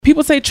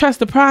People say trust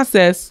the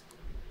process.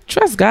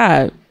 Trust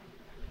God,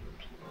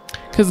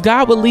 because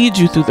God will lead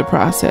you through the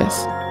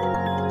process.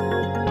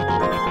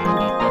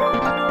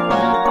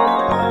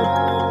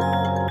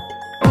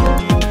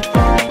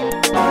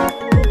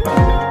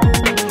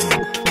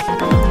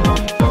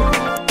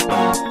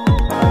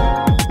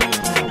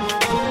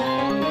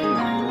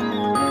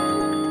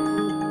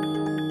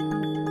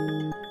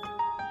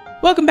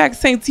 Welcome back,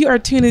 Saints. You are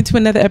tuned into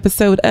another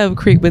episode of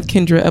Create with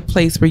Kendra, a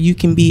place where you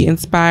can be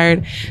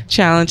inspired,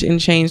 challenged,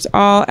 and changed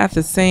all at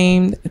the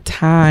same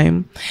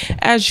time.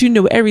 As you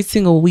know, every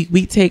single week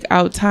we take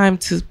out time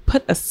to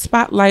put a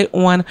spotlight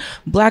on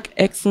Black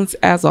excellence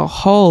as a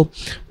whole.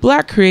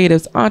 Black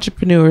creatives,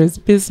 entrepreneurs,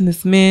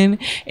 businessmen,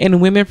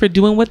 and women for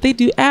doing what they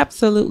do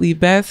absolutely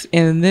best.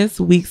 And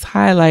this week's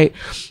highlight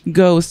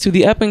goes to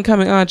the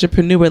up-and-coming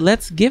entrepreneur.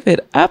 Let's give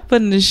it up for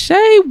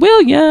Nashay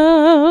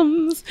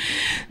Williams.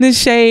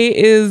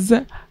 Nashay is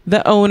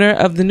the owner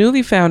of the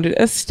newly founded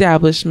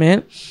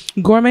establishment,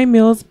 Gourmet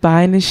Meals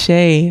by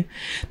Nashay.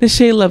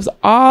 Nashay loves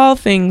all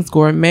things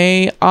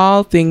gourmet,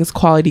 all things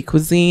quality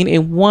cuisine,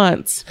 and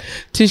wants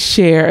to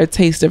share a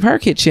taste of her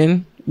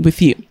kitchen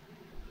with you.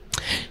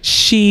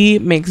 She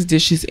makes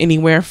dishes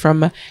anywhere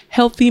from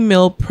healthy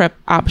meal prep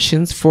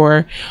options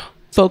for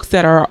folks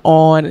that are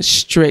on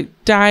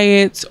strict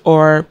diets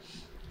or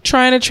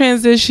trying to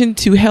transition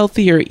to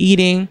healthier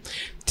eating,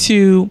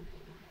 to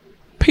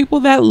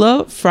people that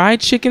love fried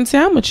chicken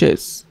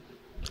sandwiches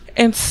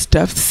and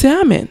stuffed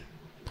salmon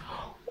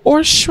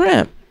or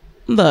shrimp.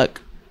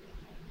 Look,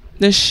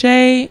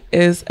 Nashay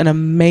is an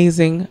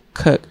amazing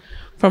cook.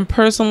 From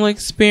personal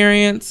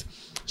experience,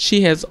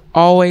 she has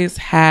always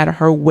had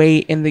her way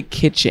in the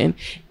kitchen,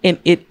 and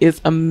it is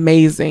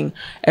amazing.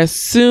 As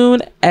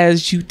soon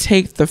as you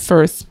take the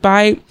first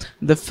bite,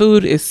 the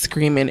food is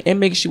screaming. It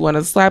makes you want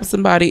to slap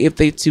somebody if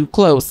they're too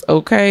close,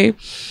 okay?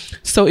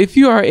 So if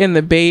you are in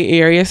the Bay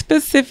Area,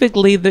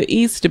 specifically the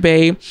East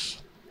Bay,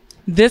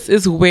 this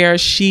is where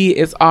she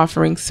is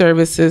offering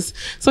services.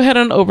 So head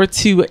on over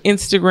to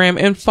Instagram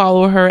and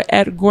follow her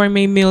at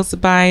Gourmet Meals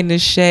by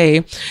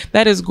Nashay.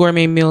 That is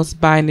Gourmet Meals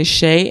by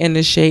Nashay, and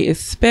Nashay is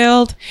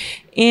spelled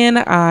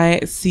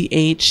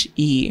Niche.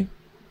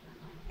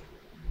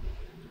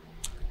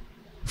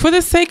 For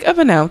the sake of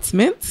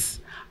announcements,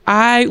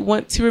 I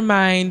want to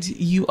remind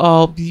you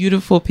all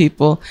beautiful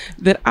people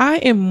that I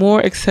am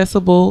more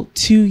accessible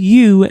to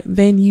you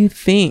than you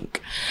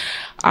think.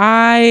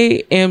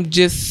 I am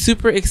just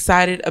super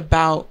excited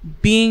about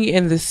being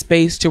in this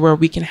space to where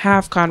we can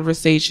have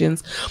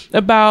conversations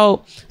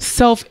about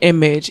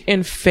self-image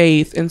and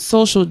faith and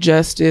social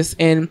justice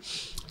and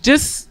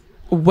just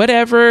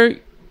whatever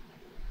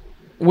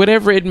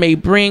it may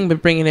bring,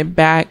 but bringing it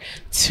back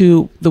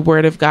to the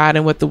Word of God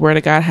and what the Word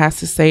of God has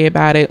to say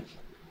about it.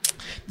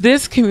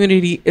 This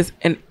community is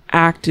an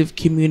active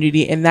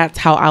community, and that's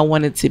how I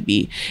want it to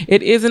be.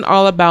 It isn't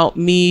all about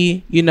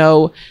me,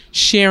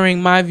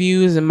 sharing my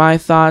views and my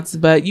thoughts,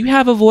 but you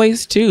have a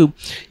voice too.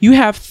 You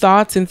have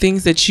thoughts and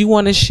things that you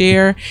want to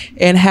share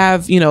and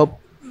have,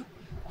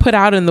 put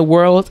out in the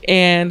world,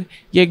 and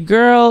your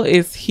girl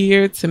is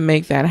here to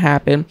make that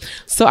happen.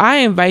 So I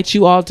invite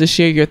you all to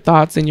share your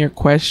thoughts and your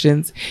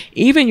questions,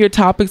 even your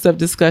topics of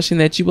discussion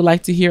that you would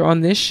like to hear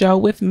on this show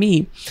with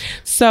me.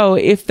 So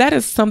if that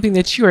is something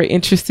that you are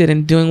interested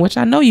in doing, which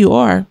I know you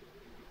are,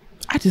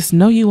 I just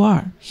know you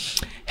are,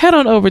 head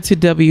on over to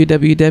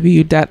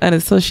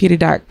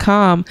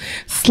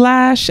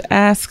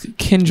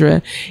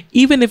www.unassociated.com/askkendra.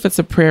 Even if it's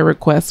a prayer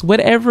request,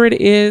 whatever it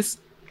is,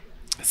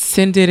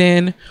 send it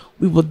in.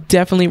 We will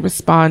definitely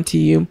respond to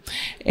you.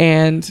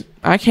 And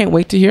I can't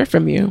wait to hear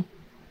from you.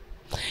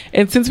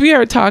 And since we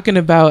are talking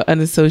about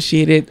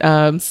Unassociated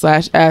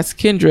 /Ask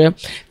Kendra,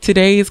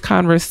 today's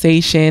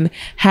conversation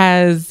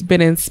has been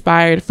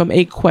inspired from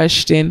a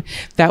question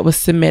that was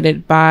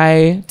submitted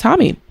by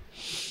Tommy.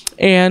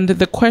 And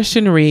the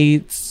question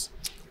reads,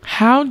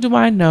 how do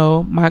I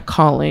know my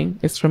calling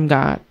is from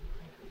God?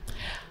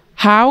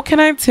 How can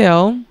I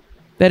tell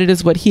that it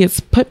is what He has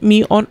put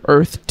me on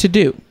earth to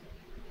do?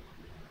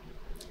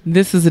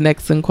 This is an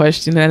excellent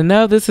question. And I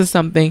know this is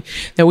something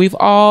that we've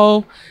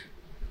all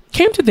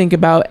came to think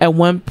about at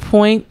one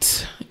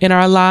point in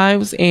our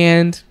lives,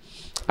 and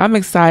I'm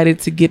excited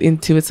to get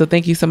into it. So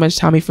thank you so much,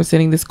 Tommy, for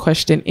sending this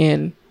question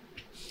in.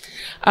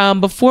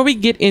 Before we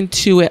get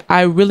into it,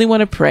 I really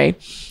want to pray.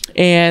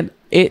 And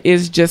it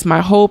is just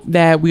my hope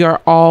that we are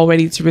all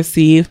ready to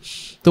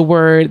receive the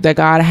word that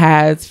God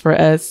has for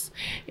us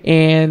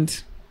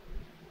and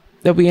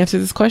that we answer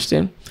this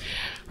question.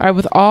 All right,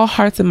 with all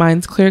hearts and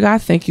minds clear,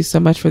 God, thank you so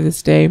much for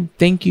this day.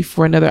 Thank you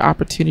for another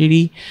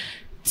opportunity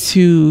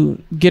to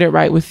get it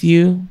right with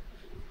you,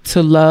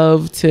 to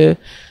love, to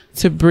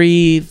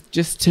breathe,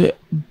 just to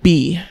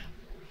be.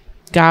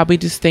 God, we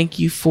just thank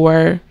you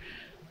for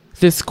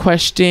this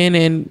question.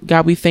 And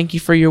God, we thank you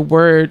for your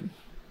word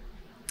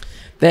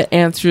that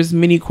answers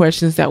many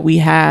questions that we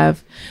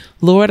have.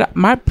 Lord,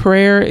 my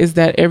prayer is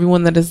that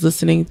everyone that is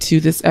listening to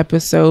this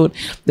episode,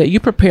 that you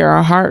prepare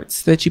our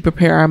hearts, that you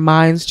prepare our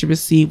minds to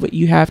receive what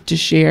you have to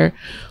share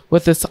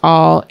with us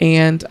all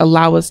and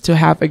allow us to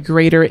have a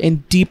greater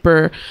and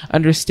deeper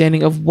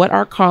understanding of what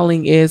our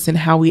calling is and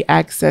how we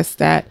access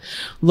that.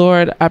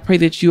 Lord, I pray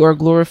that you are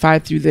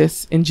glorified through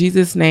this. In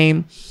Jesus'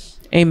 name,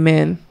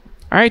 amen.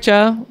 All right,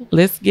 y'all,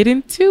 let's get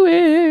into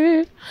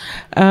it.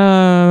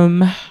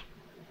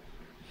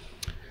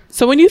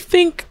 So when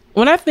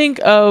I think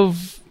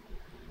of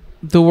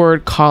the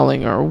word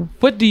calling, or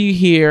what do you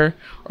hear,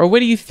 or what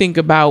do you think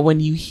about when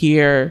you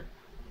hear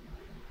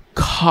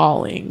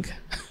calling?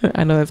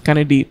 I know that's kind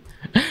of deep.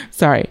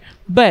 Sorry.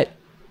 But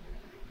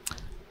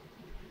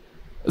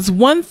it's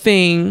one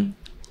thing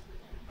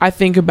I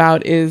think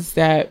about is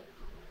that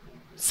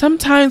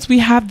sometimes we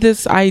have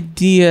this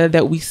idea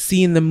that we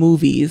see in the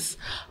movies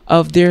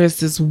of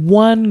there's this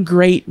one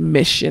great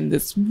mission,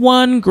 this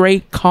one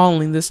great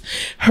calling, this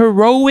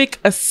heroic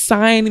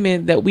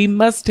assignment that we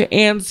must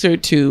answer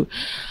to.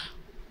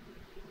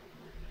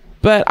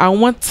 But I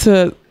want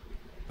to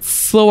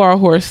slow our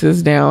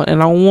horses down,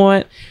 and I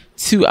want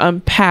to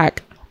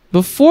unpack,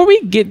 before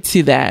we get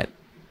to that,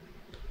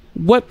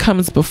 what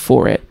comes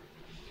before it.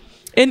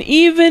 And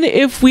even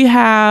if we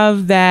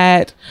have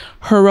that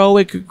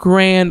heroic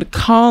grand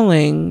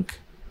calling,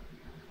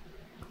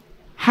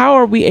 how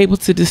are we able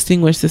to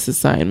distinguish this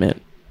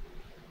assignment?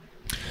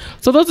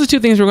 So those are two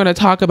things we're going to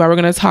talk about. We're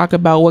going to talk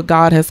about what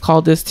God has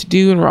called us to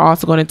do, and we're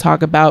also going to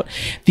talk about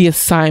the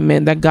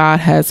assignment that God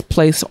has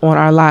placed on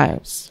our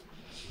lives.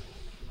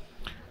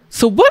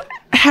 So what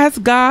has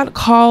God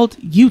called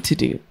you to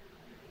do?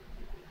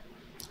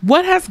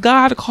 What has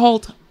God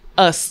called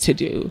us to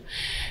do?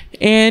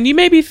 And you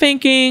may be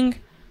thinking,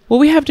 well,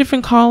 we have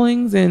different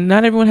callings and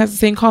not everyone has the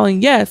same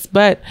calling. Yes,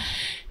 but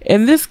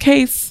in this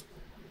case,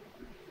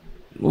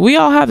 we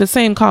all have the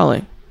same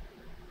calling.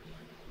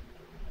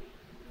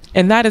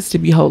 And that is to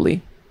be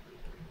holy.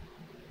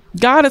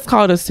 God has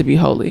called us to be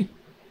holy.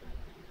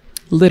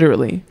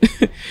 Literally.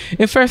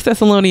 In 1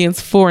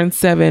 Thessalonians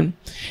 4:7,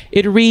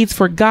 it reads,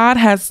 "For God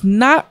has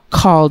not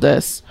called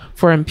us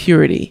for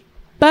impurity,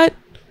 but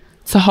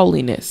to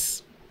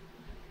holiness."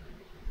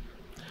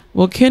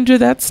 Well, Kendra,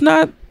 that's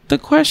not the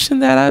question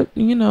that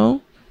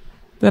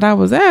I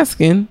was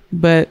asking,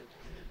 but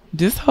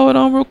just hold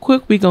on real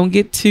quick. We're going to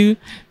get to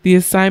the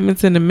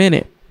assignments in a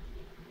minute.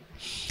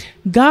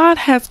 God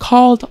has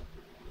called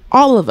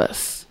all of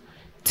us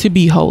to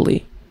be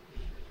holy.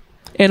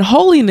 And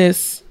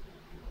holiness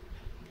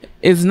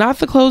is not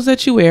the clothes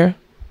that you wear.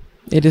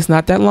 It is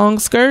not that long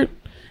skirt.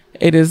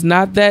 It is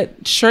not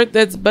that shirt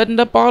that's buttoned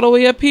up all the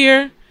way up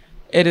here.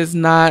 It is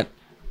not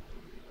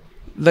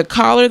the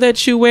collar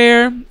that you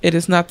wear. It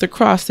is not the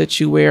cross that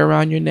you wear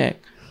around your neck.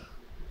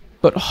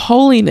 But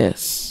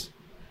holiness,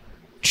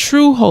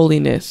 true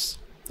holiness,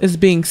 is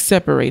being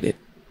separated.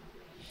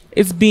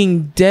 It's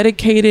being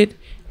dedicated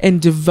and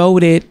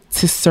devoted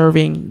to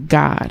serving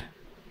God.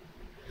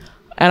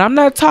 And I'm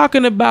not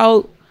talking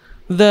about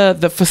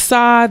the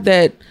facade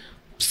that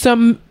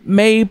some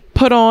may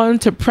put on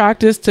to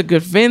practice to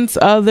convince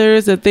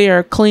others that they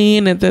are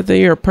clean and that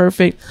they are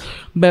perfect.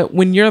 But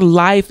when your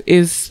life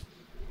is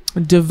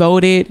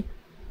devoted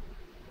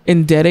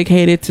and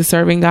dedicated to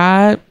serving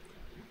God,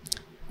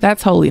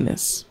 that's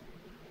holiness.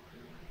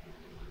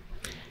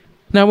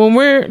 Now, when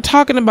we're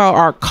talking about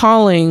our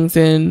callings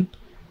and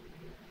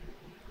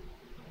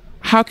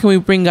how can we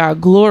bring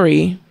God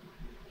glory,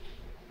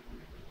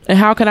 and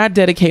how can I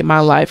dedicate my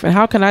life, and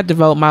how can I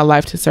devote my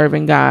life to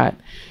serving God,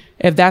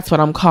 if that's what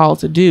I'm called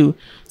to do?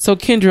 So,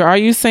 Kendra, are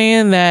you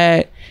saying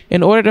that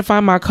in order to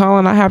find my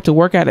calling, I have to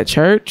work at a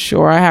church,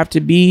 or I have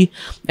to be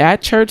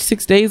at church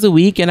 6 days a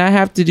week, and I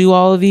have to do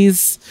all of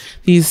these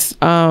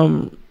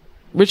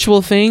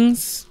ritual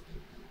things?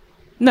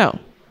 No.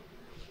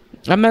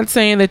 I'm not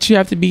saying that you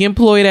have to be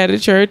employed at a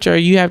church or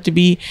you have to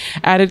be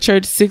at a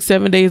church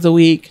 6-7 days a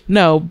week.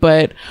 No,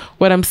 but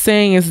what I'm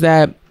saying is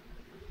that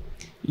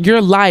your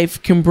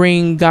life can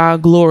bring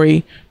God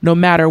glory no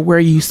matter where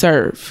you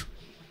serve.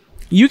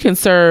 You can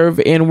serve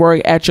and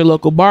work at your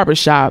local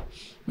barbershop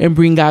and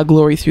bring God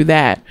glory through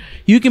that.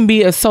 You can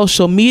be a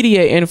social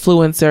media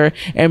influencer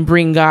and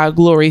bring God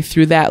glory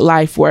through that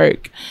life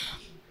work.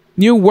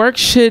 Your work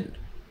should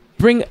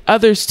bring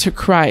others to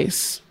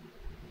Christ.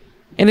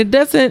 And it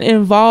doesn't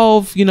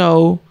involve,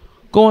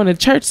 going to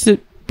church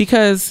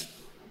because,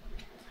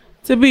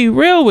 to be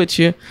real with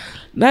you,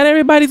 not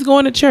everybody's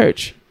going to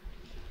church.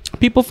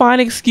 People find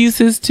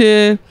excuses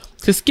to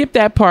skip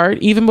that part.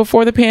 Even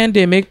before the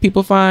pandemic,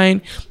 people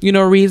find,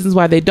 reasons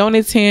why they don't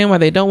attend, why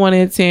they don't want to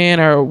attend,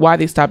 or why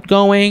they stopped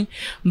going.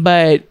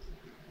 But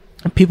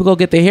people go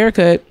get their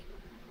haircut.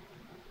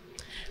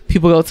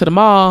 People go to the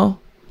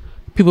mall.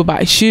 People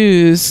buy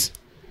shoes.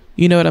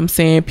 You know what I'm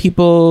saying?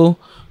 People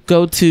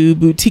go to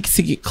boutiques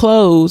to get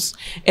clothes.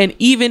 And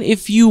even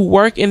if you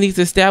work in these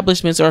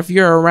establishments or if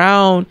you're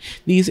around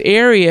these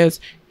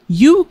areas,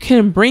 you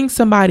can bring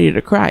somebody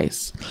to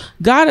Christ.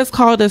 God has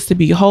called us to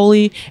be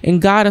holy,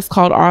 and God has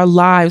called our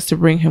lives to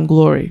bring him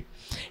glory.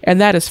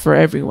 And that is for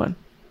everyone.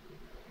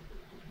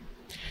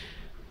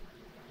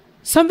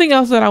 Something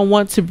else that I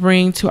want to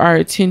bring to our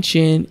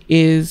attention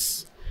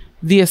is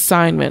the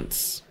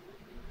assignments.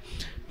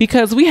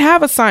 Because we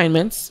have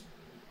assignments,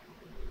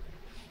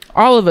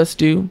 All of us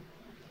do.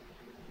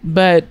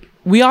 But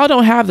we all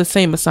don't have the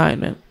same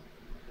assignment.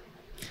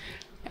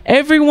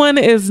 Everyone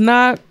is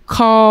not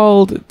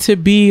called to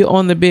be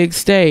on the big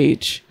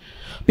stage,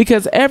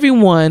 because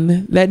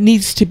everyone that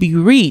needs to be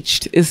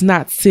reached is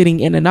not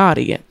sitting in an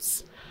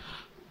audience.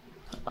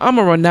 I'm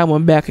going to run that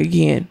one back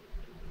again.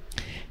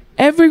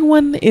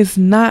 Everyone is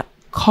not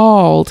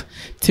called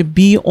to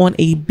be on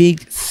a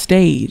big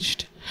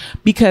stage,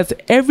 because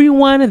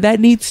everyone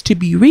that needs to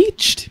be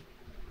reached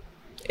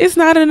is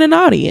not in an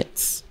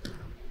audience.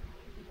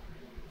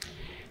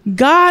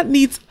 God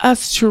needs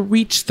us to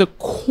reach the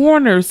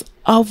corners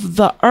of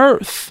the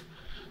earth.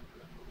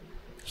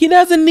 He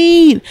doesn't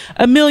need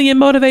a million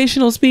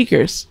motivational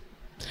speakers.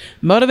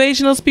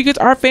 Motivational speakers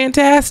are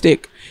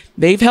fantastic.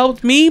 They've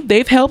helped me.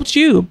 They've helped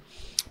you.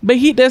 But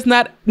he does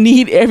not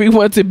need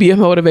everyone to be a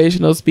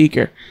motivational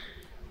speaker.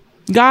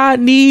 God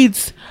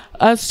needs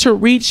us to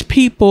reach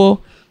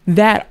people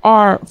that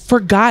are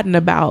forgotten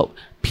about,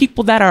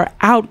 people that are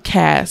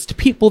outcast,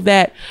 people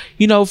that,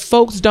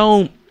 folks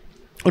don't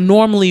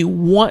normally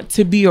want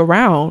to be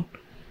around.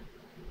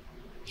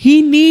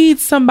 He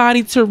needs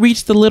somebody to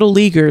reach the little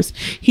leaguers.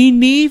 He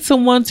needs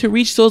someone to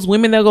reach those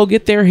women that go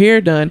get their hair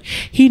done.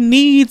 He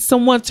needs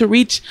someone to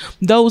reach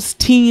those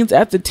teens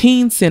at the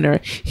teen center.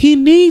 He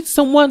needs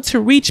someone to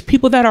reach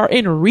people that are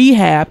in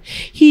rehab.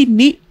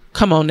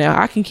 Come on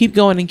now, I can keep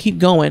going and keep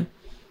going.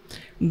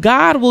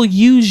 God will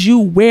use you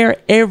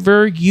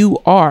wherever you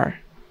are.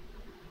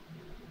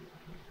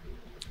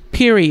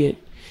 Period.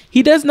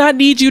 He does not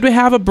need you to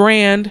have a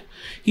brand.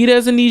 He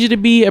doesn't need you to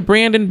be a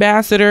brand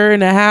ambassador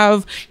and to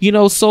have,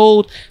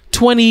 sold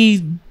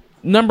 20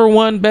 number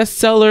one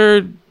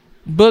bestseller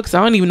books.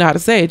 I don't even know how to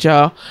say it,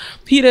 y'all.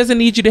 He doesn't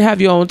need you to have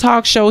your own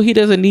talk show. He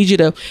doesn't need you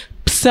to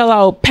sell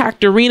out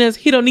packed arenas.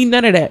 He don't need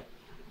none of that.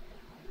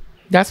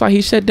 That's why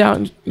he shut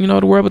down,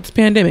 the world with this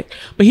pandemic.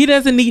 But he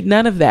doesn't need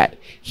none of that.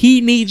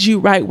 He needs you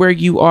right where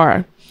you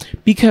are,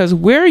 because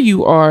where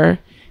you are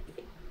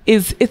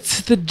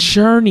it's the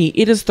journey.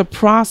 It is the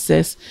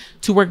process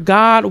to where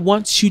God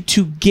wants you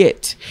to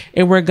get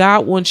and where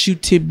God wants you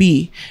to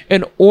be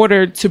in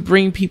order to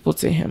bring people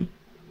to him.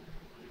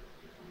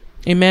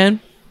 Amen.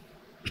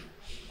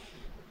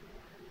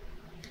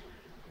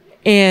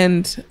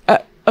 And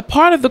a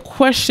part of the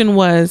question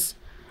was,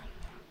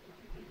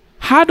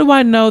 how do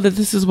I know that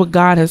this is what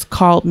God has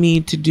called me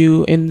to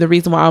do and the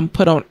reason why I'm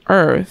put on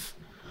earth?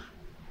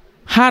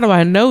 How do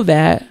I know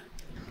that?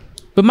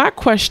 But my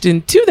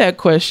question to that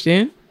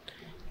question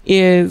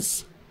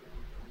is,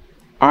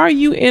 are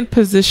you in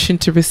position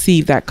to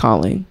receive that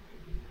calling?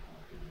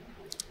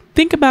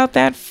 Think about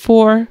that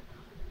for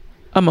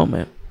a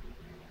moment.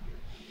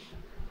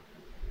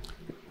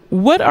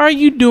 What are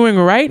you doing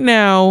right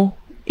now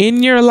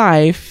in your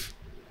life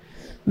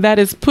that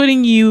is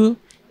putting you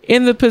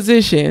in the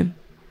position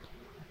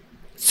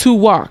to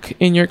walk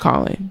in your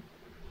calling?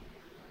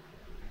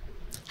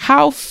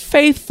 How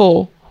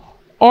faithful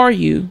are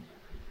you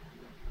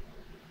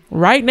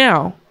right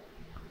now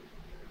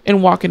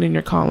in walking in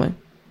your calling?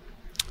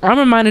 I'm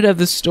reminded of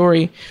the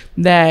story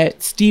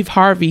that Steve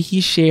Harvey,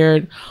 he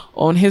shared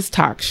on his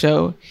talk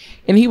show.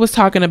 And he was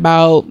talking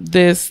about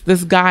this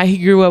guy he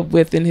grew up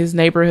with in his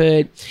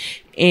neighborhood.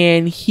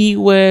 And he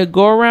would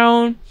go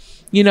around,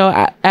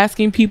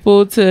 asking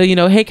people to,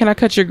 hey, can I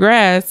cut your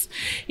grass?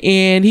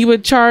 And he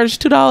would charge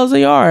 $2 a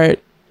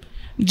yard,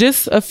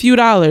 just a few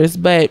dollars.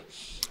 But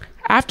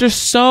after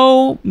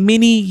so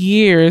many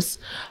years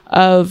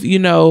of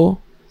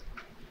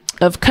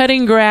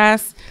cutting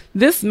grass,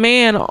 this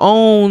man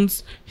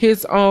owns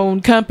his own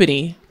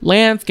company,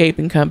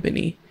 landscaping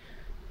company.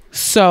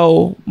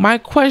 So my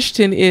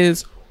question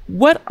is,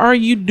 what are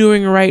you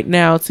doing right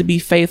now to be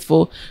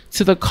faithful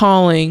to the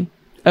calling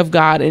of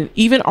God? And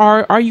even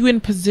are you in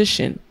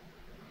position?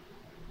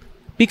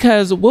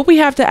 Because what we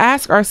have to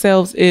ask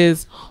ourselves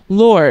is,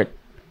 Lord,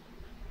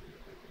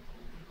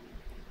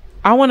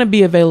 I want to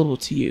be available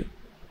to you.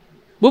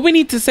 What we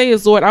need to say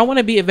is, Lord, I want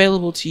to be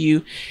available to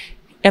you,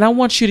 and I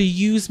want you to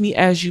use me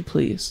as you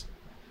please.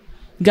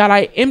 God,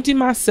 I empty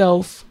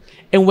myself,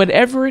 and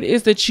whatever it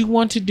is that you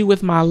want to do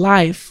with my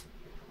life,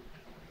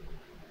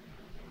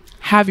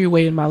 have your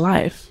way in my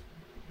life.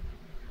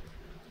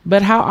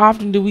 But how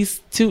often do we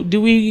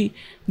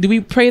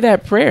pray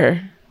that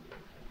prayer?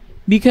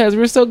 Because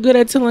we're so good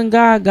at telling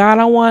God,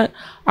 I want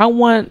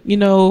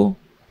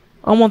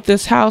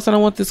this house, and I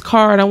want this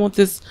car, and I want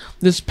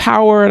this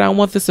power, and I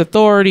want this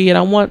authority, and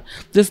I want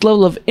this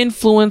level of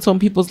influence on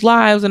people's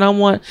lives, and I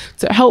want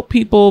to help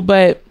people.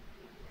 But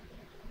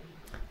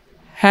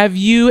have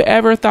you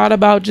ever thought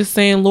about just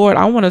saying, Lord,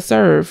 I want to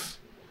serve?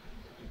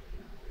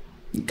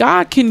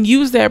 God can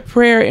use that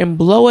prayer and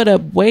blow it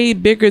up way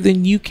bigger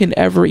than you can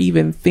ever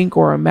even think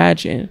or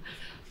imagine.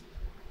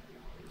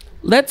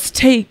 Let's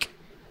take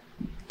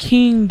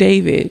King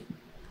David.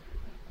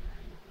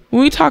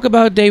 When we talk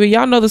about David,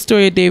 y'all know the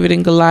story of David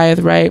and Goliath,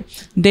 right?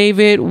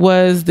 David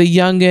was the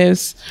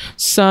youngest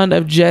son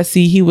of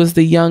Jesse. He was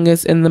the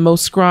youngest and the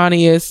most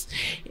scrawniest.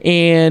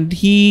 And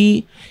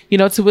he,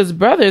 to his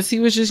brothers, he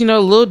was just,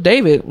 little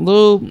David,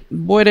 little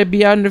boy that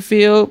be out in the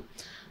field,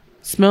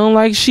 smelling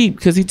like sheep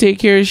because he take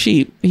care of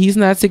sheep. He's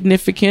not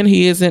significant.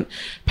 He isn't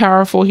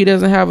powerful. He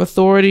doesn't have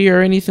authority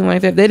or anything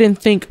like that. They didn't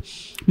think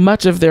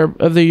much of their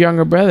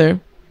younger brother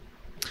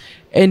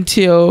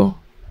until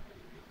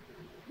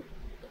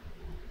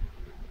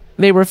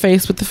they were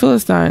faced with the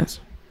Philistines.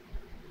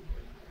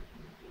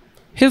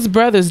 His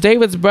brothers,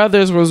 David's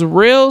brothers, was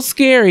real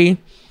scary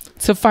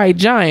to fight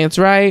giants,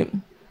 right?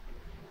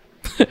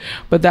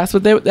 But that's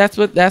what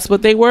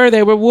they were.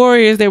 They were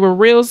warriors. They were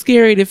real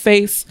scary to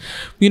face,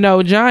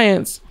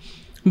 giants.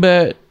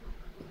 But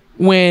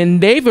when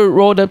David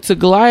rolled up to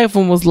Goliath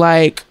and was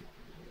like,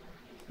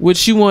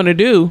 "What you want to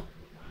do?"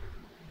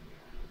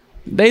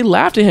 they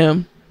laughed at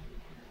him,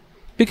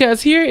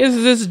 because here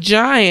is this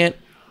giant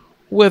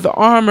with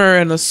armor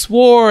and a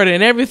sword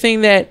and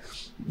everything that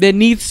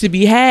needs to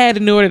be had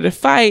in order to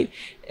fight,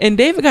 and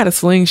David got a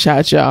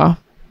slingshot, y'all,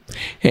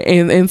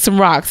 and some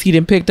rocks he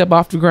done picked up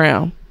off the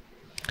ground.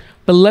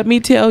 But let me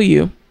tell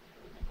you,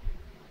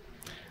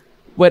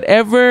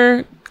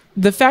 the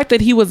fact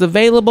that he was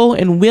available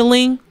and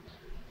willing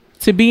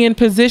to be in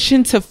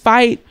position to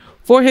fight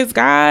for his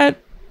God,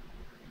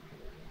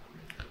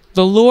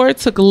 the Lord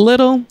took a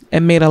little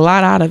and made a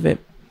lot out of it.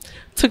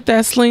 Took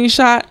that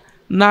slingshot,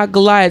 knocked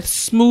Goliath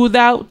smooth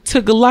out,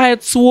 took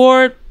Goliath's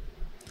sword,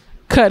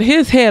 cut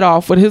his head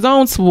off with his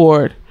own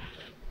sword.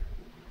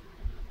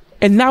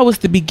 And that was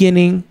the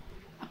beginning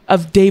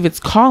of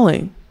David's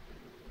calling.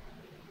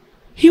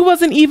 He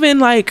wasn't even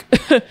like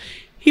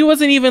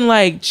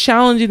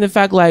challenging the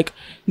fact like,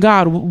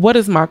 "God, what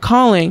is my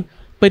calling?"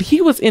 But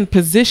he was in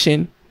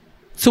position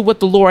to what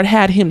the Lord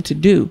had him to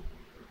do.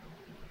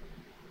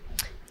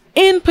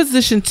 In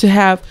position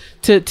to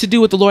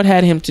do what the Lord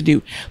had him to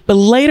do. But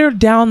later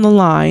down the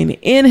line,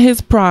 in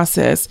his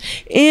process,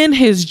 in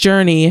his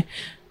journey,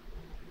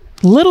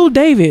 little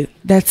David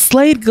that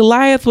slayed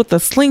Goliath with a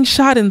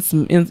slingshot and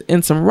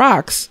some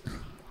rocks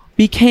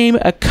became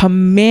a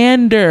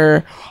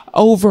commander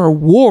over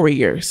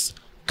warriors.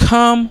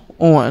 Come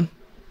on.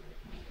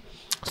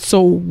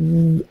 So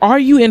are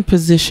you in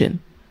position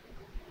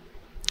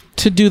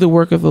to do the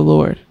work of the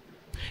Lord?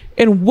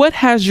 And what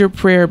has your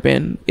prayer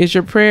been? Is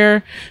your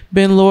prayer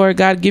been, "Lord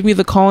God, give me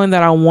the calling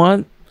that I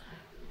want,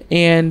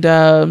 and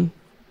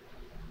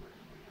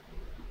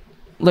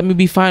let me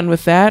be fine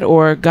with that,"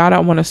 or "God, I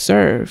want to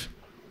serve"?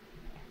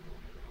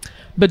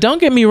 But don't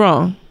get me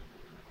wrong.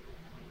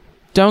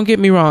 Don't get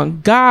me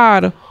wrong.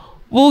 God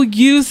will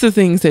use the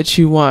things that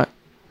you want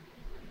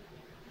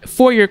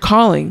for your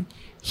calling.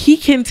 He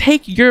can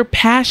take your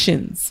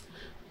passions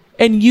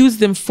and use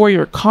them for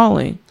your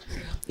calling.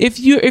 If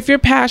your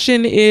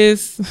passion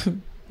is,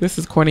 this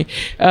is corny,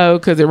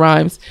 because it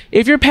rhymes.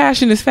 If your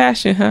passion is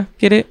fashion,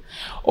 get it?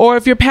 Or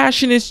if your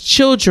passion is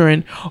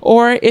children,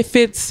 or if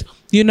it's,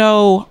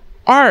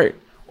 art,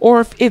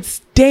 or if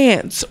it's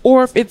dance,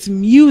 or if it's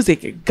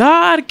music,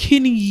 God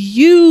can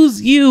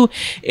use you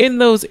in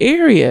those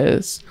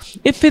areas.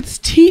 If it's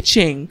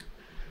teaching,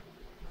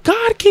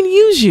 God can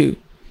use you.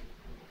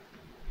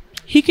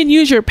 He can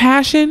use your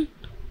passion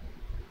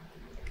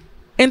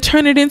and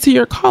turn it into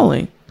your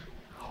calling,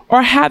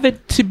 or have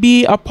it to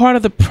be a part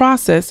of the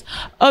process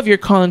of your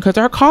calling, because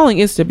our calling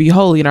is to be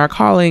holy and our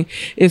calling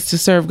is to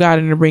serve God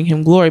and to bring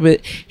him glory,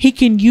 but he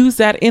can use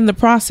that in the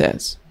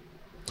process.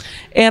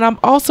 And I'm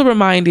also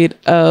reminded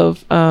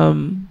of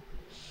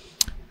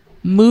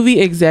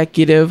movie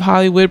executive,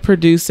 Hollywood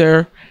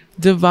producer,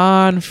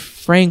 Devon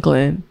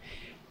Franklin.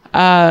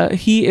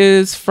 He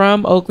is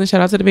from Oakland. Shout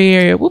out to the Bay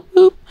Area. Whoop,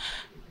 whoop.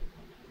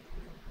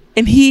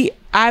 And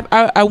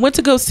I went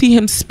to go see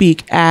him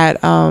speak at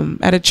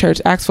a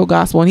church, Acts Full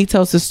Gospel, and he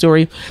tells his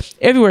story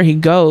everywhere he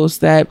goes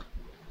that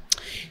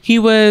he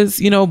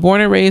was,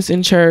 born and raised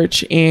in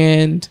church,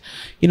 and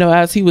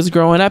as he was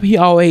growing up, he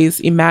always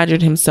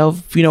imagined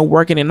himself,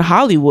 working in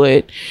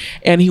Hollywood,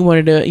 and he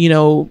wanted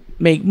to,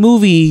 make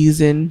movies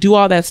and do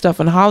all that stuff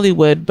in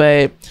Hollywood.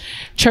 But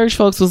church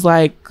folks was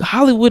like,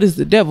 Hollywood is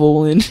the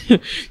devil, and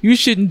you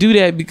shouldn't do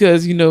that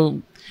because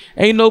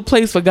ain't no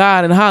place for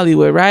God in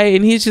Hollywood, right?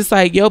 And he's just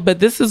like, yo, but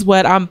this is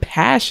what I'm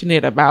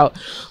passionate about.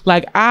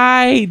 Like,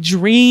 I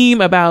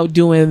dream about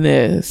doing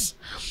this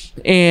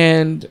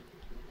and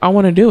I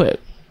want to do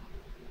it,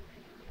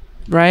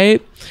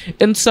 right?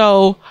 And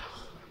so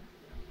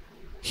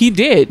he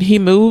did. He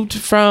moved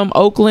from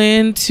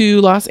Oakland to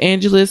Los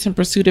Angeles in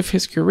pursuit of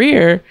his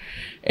career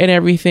and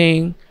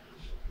everything.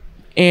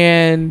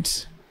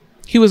 And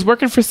he was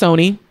working for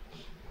Sony,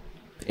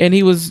 and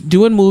he was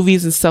doing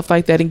movies and stuff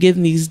like that and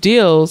getting these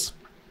deals.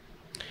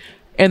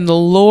 And the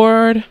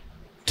Lord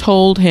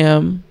told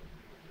him,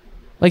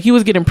 like, he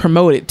was getting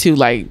promoted too,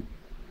 like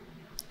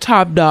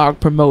top dog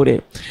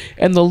promoted.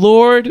 And the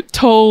Lord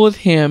told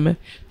him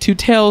to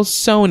tell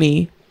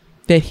Sony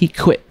that he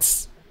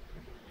quits.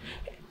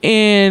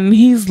 And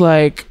he's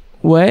like,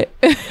 what?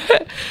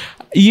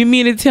 You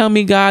mean to tell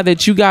me, God,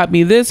 that you got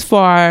me this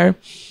far?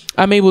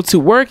 I'm able to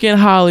work in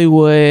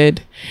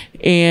Hollywood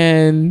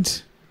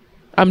and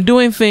I'm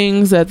doing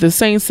things that the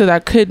saints said I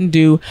couldn't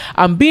do.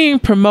 I'm being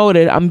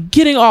promoted. I'm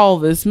getting all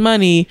this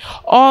money,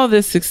 all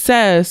this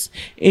success,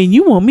 and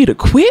you want me to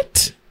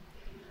quit?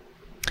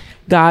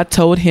 God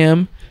told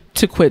him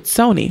to quit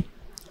Sony.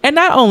 And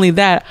not only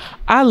that,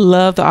 I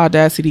love the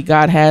audacity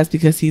God has,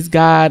 because he's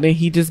God and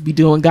he just be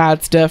doing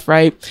God stuff,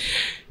 right?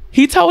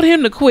 He told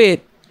him to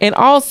quit and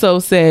also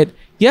said,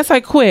 yes, I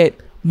quit,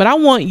 but I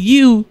want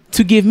you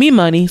to give me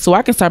money so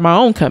I can start my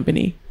own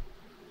company.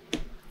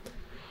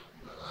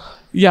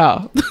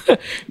 Y'all,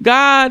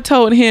 God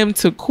told him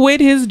to quit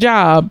his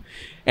job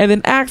and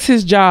then ask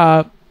his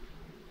job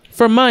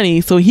for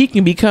money so he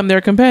can become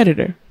their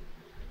competitor.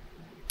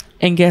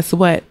 And guess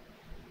what?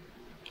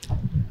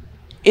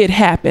 It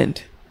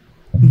happened.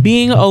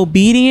 Being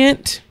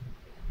obedient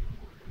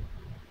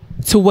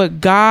to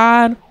what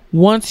God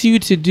wants you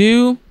to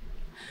do.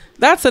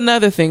 That's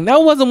another thing.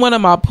 That wasn't one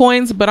of my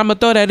points, but I'm going to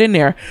throw that in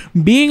there.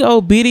 Being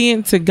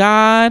obedient to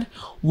God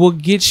will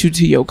get you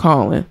to your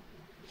calling.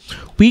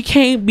 We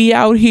can't be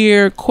out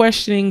here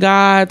questioning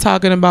God,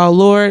 talking about,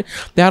 Lord,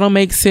 that don't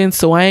make sense,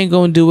 so I ain't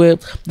going to do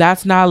it.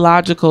 That's not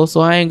logical, so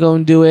I ain't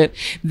going to do it.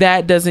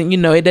 That doesn't,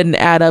 it doesn't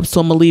add up,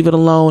 so I'm going to leave it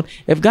alone.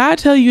 If God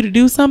tell you to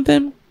do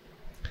something,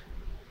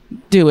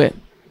 do it.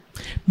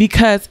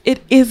 Because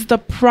it is the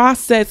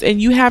process, and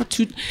you have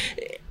to,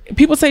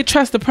 people say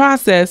trust the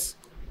process.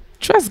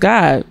 Trust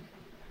God.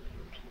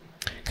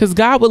 Because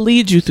God will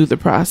lead you through the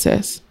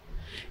process.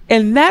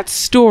 And that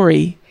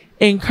story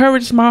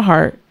encouraged my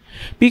heart.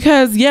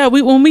 Because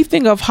when we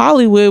think of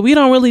Hollywood, we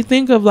don't really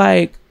think of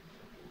like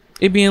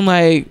it being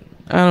like,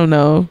 I don't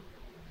know.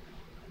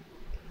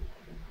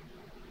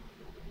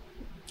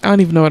 I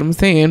don't even know what I'm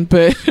saying,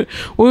 but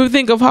when we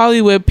think of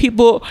Hollywood,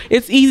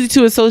 it's easy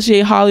to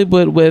associate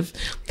Hollywood with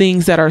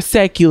things that are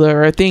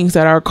secular or things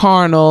that are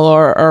carnal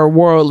or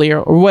worldly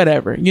or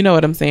whatever. You know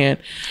what I'm saying?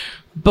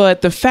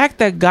 But the fact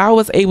that God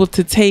was able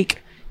to take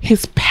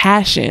his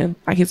passion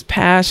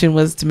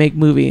was to make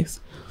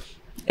movies,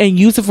 and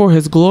use it for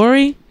his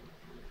glory.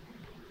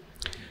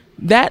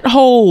 That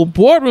whole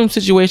boardroom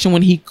situation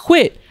when he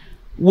quit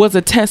was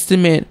a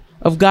testament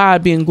of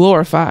God being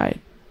glorified.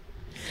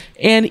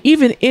 And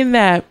even in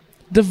that,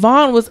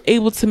 Devon was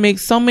able to make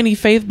so many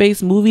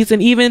faith-based movies.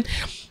 And even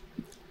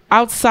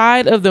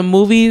outside of the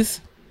movies,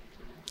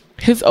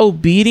 his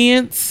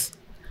obedience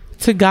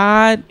to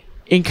God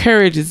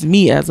encourages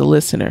me as a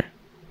listener.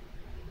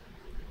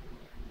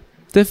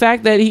 The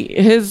fact that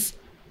his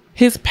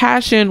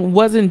passion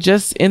wasn't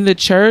just in the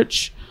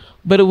church,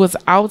 but it was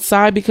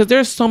outside, because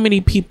there's so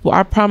many people,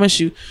 I promise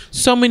you,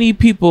 so many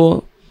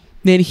people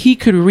that he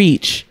could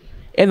reach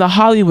in the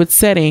Hollywood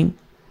setting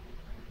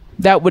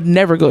that would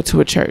never go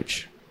to a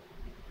church,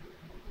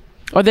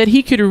 or that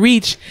he could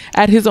reach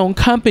at his own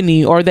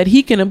company, or that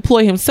he can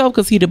employ himself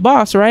because he's the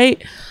boss,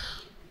 right?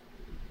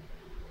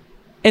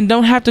 And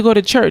don't have to go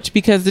to church,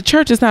 because the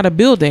church is not a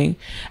building,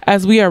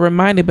 as we are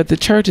reminded, but the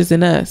church is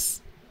in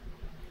us.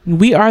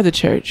 We are the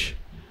church.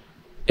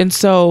 And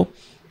so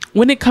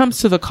when it comes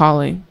to the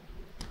calling,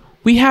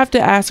 we have to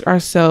ask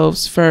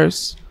ourselves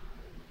first,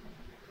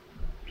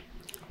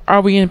 are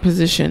we in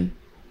position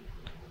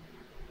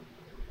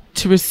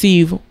to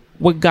receive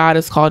what God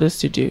has called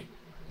us to do?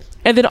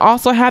 And then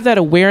also have that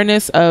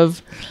awareness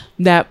of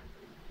that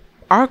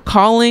our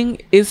calling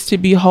is to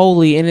be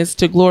holy, and it's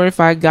to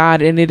glorify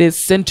God, and it is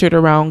centered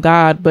around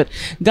God. But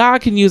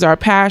God can use our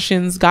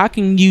passions. God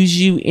can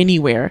use you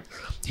anywhere.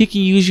 He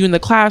can use you in the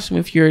classroom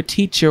if you're a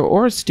teacher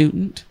or a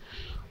student.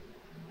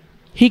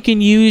 He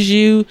can use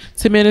you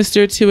to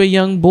minister to a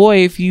young boy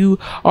if you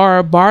are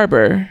a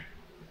barber.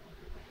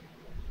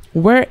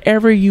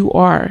 Wherever you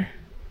are,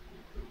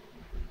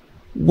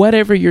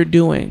 whatever you're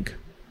doing,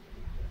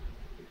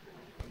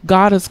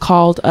 God has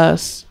called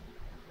us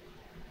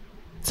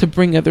to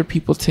bring other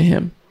people to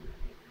him.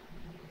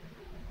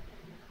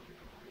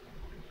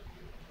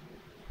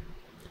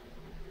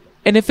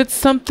 And if it's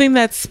something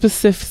that's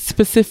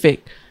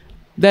specific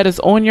that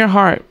is on your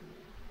heart,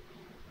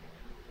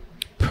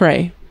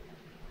 pray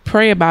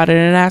about it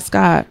and ask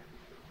God,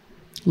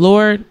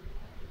 Lord,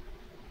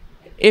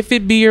 if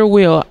it be your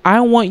will,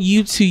 I want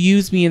you to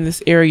use me in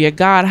this area.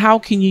 God, how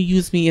can you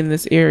use me in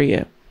this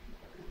area?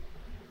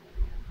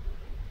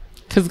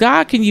 Because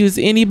God can use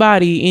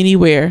anybody,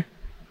 anywhere.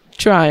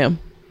 Try him.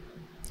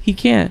 He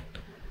can.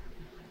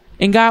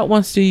 And God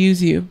wants to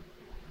use you.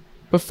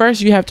 But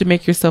first you have to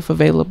make yourself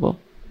available.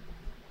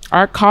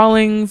 Our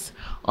callings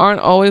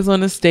aren't always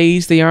on the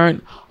stage. They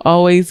aren't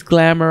always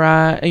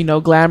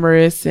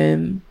glamorous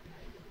and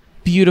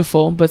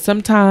beautiful. But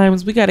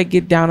sometimes we got to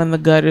get down in the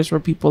gutters where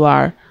people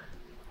are.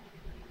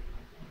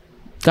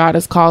 God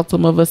has called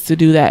some of us to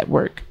do that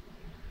work.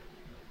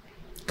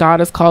 God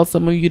has called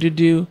some of you to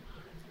do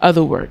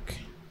other work.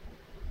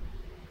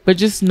 But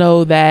just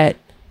know that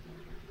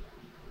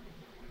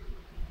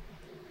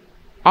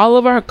all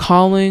of our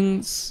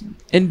callings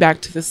end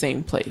back to the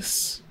same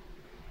place.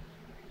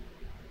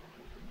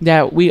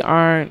 That we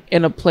aren't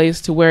in a place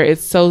to where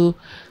it's so,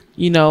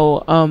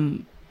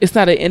 it's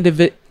not an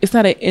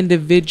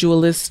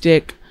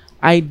individualistic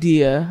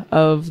idea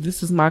of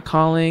this is my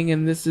calling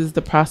and this is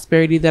the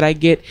prosperity that I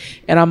get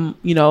and I'm,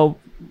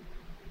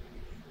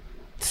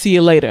 see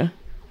you later.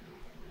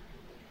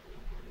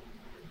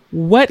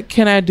 What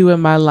can I do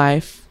in my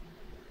life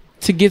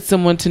to get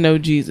someone to know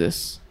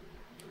Jesus?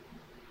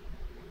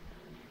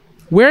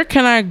 Where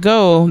can I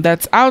go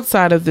that's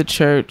outside of the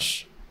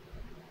church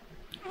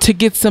to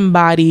get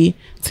somebody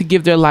to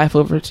give their life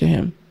over to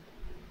him?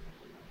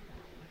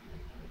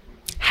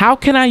 How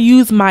can I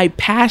use my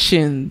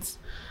passions,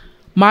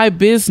 my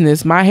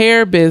business, my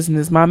hair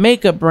business, my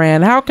makeup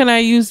brand? How can I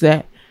use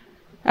that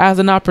as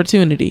an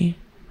opportunity?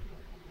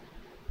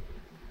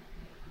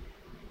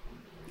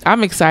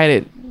 I'm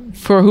excited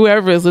for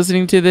whoever is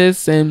listening to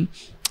this, and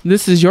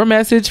this is your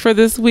message for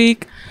this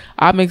week.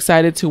 I'm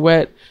excited to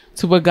what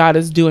God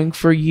is doing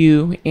for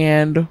you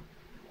and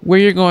where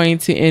you're going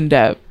to end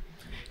up.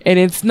 And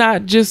it's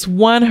not just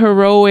one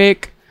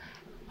heroic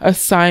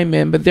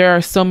assignment, but there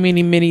are so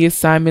many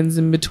assignments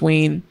in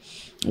between,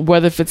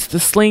 whether if it's the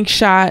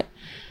slingshot,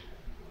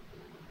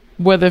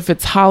 whether if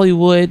it's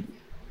Hollywood.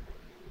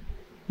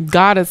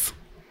 God's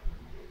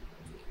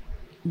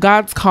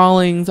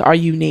callings are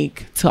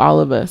unique to all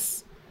of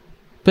us,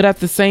 but at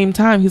the same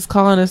time, he's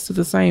calling us to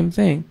the same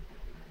thing,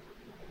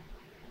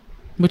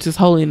 which is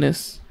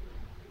holiness,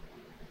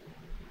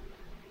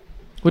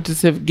 which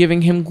is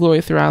giving him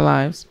glory through our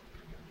lives.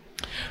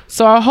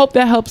 So I hope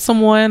that helps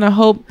someone. I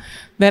hope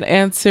that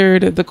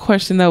answered the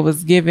question that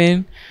was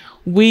given.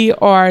 We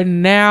are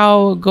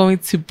now going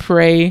to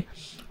pray.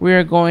 We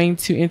are going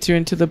to enter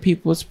into the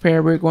people's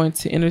prayer. We're going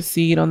to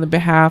intercede on the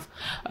behalf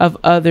of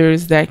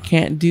others that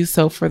can't do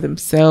so for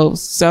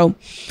themselves. So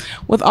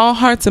with all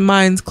hearts and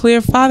minds clear,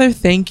 Father,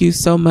 thank you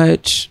so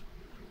much.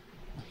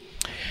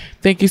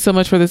 Thank you so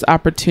much for this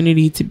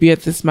opportunity to be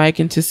at this mic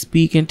and to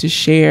speak and to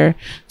share,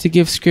 to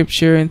give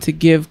scripture and to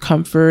give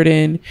comfort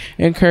and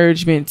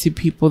encouragement to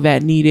people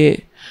that need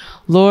it.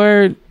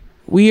 Lord,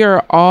 we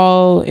are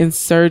all in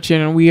search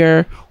and we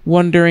are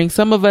wondering.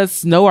 Some of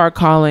us know our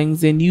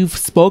callings and you've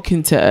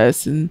spoken to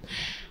us and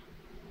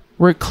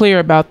we're clear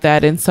about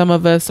that. And some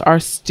of us are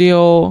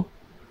still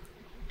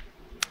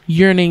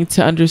yearning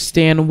to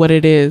understand what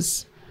it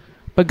is.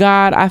 But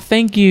God, I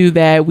thank you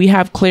that we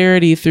have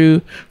clarity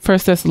through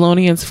 1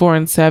 Thessalonians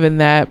 4:7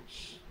 that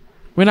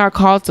we're not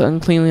called to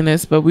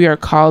uncleanliness, but we are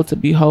called to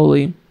be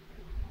holy.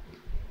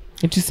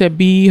 And you said,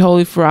 be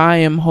holy for I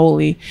am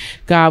holy.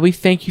 God, we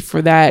thank you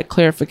for that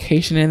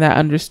clarification and that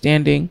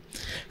understanding.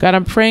 God,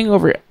 I'm praying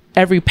over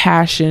every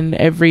passion,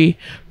 every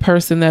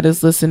person that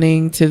is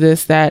listening to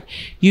this, that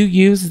you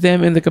use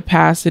them in the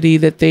capacity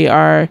that they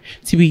are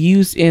to be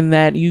used in,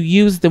 that you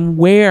use them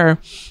where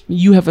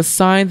you have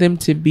assigned them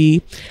to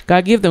be.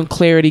 God, give them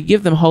clarity,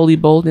 give them holy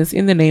boldness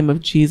in the name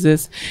of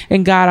Jesus.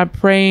 And God, I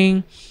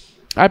pray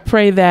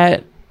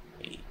that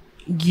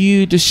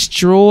you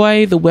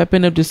destroy the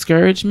weapon of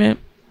discouragement,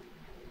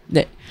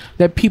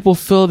 that people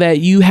feel that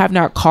you have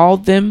not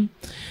called them,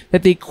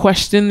 that they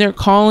question their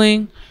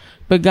calling.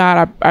 But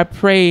God, I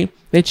pray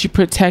that you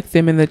protect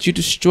them and that you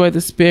destroy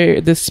the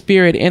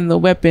spirit and the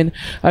weapon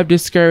of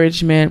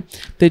discouragement,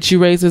 that you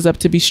raise us up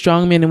to be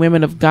strong men and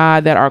women of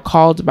God that are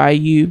called by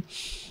you.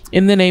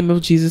 In the name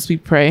of Jesus, we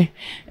pray.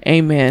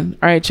 Amen.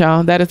 All right,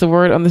 y'all. That is the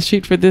word on the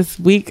street for this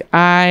week.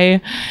 I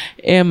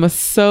am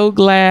so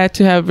glad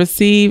to have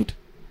received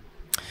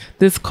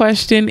this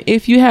question.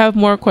 If you have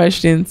more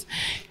questions,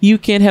 you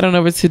can head on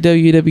over to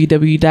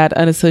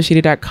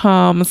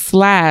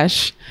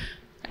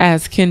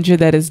www.unassociated.com/Ask Kendra.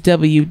 That is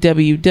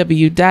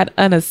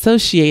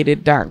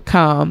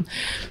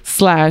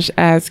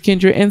www.unassociated.com/Ask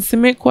Kendra and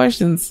submit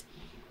questions,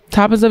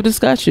 topics of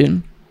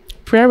discussion,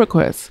 prayer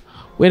requests,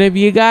 whatever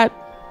you got,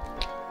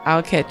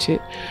 I'll catch it.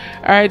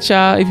 All right,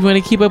 y'all. If you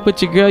want to keep up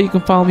with your girl, you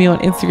can follow me on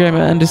Instagram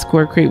at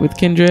 _Create with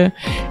Kendra.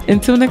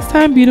 Until next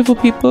time, beautiful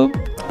people,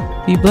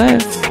 be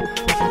blessed.